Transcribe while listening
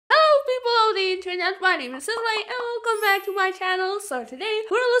internet, my name is Sisley and welcome back to my channel. So today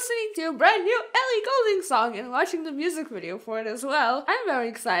we're listening to a brand new Ellie Goulding song and watching the music video for it as well. I'm very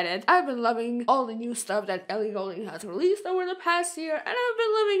excited. I've been loving all the new stuff that Ellie Goulding has released over the past year, and I've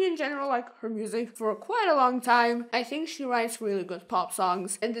been loving in general like her music for quite a long time. I think she writes really good pop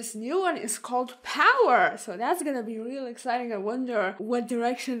songs, and this new one is called Power, so that's gonna be real exciting. I wonder what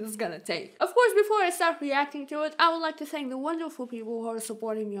direction it's gonna take. Of course, before I start reacting to it, I would like to thank the wonderful people who are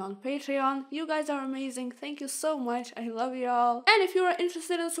supporting me on Patreon. You guys are amazing. Thank you so much. I love you all. And if you are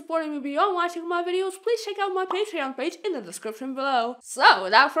interested in supporting me beyond watching my videos, please check out my Patreon page in the description below. So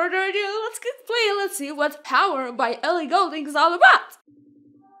without further ado, let's get playing. Let's see what Power by Ellie Goulding is all about.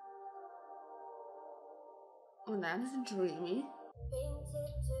 Oh, that is dreamy.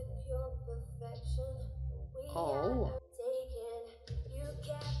 Oh.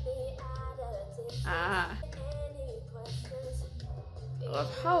 Ah. I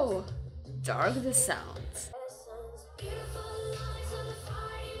love how dark this sounds.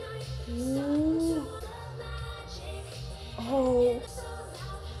 Ooh. Oh.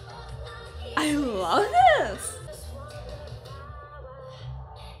 I love this.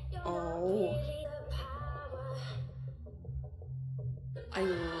 Oh. I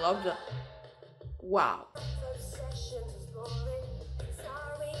love the... Wow.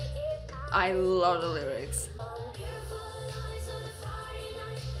 I love the lyrics.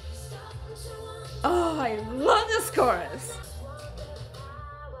 Oh, I love this chorus.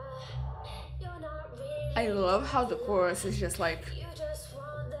 I love how the chorus is just like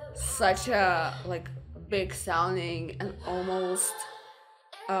such a big sounding and almost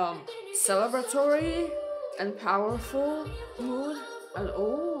celebratory and powerful mood, and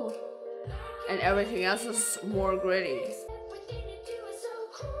oh, and everything else is more gritty.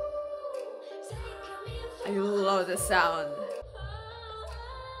 I love the sound.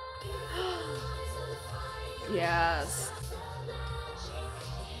 Yes.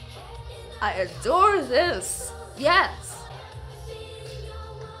 I adore this. Yes.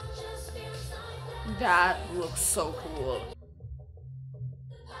 That looks so cool.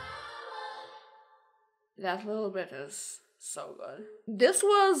 That little bit is so good. This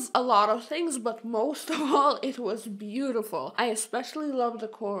was a lot of things, but most of all, it was beautiful. I especially love the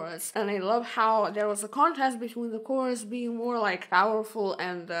chorus, and I love how there was a contrast between the chorus being more like powerful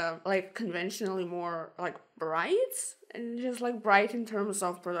and like conventionally more like bright, and just like bright in terms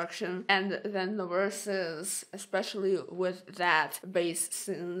of production, and then the verses, especially with that bass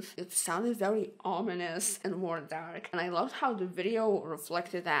synth, it sounded very ominous and more dark, and I loved how the video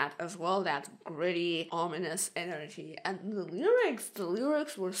reflected that as well, that gritty, ominous energy. And the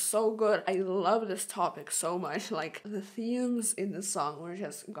lyrics were so good. I love this topic so much. Like, the themes in the song were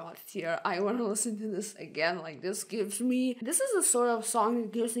just god tier. I want to listen to this again. Like, this is the sort of song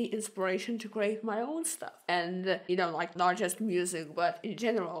that gives me inspiration to create my own stuff, and you know, like, not just music, but in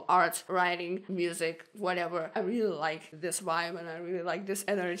general, art, writing, music, whatever. I really like this vibe and I really like this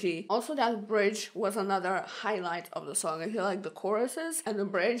energy. Also, that bridge was another highlight of the song. I feel like the choruses and the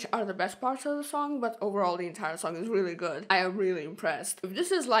bridge are the best parts of the song, but overall the entire song is really good. I am really impressed. If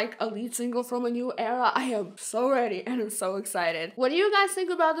this is like a lead single from a new era, I am so ready and I'm so excited. What do you guys think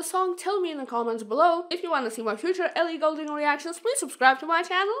about the song? Tell me in the comments below. If you want to see my future Ellie Goulding reactions, please subscribe to my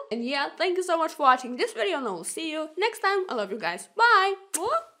channel. And yeah, thank you so much for watching this video, and I will see you next time. I love you guys. Bye!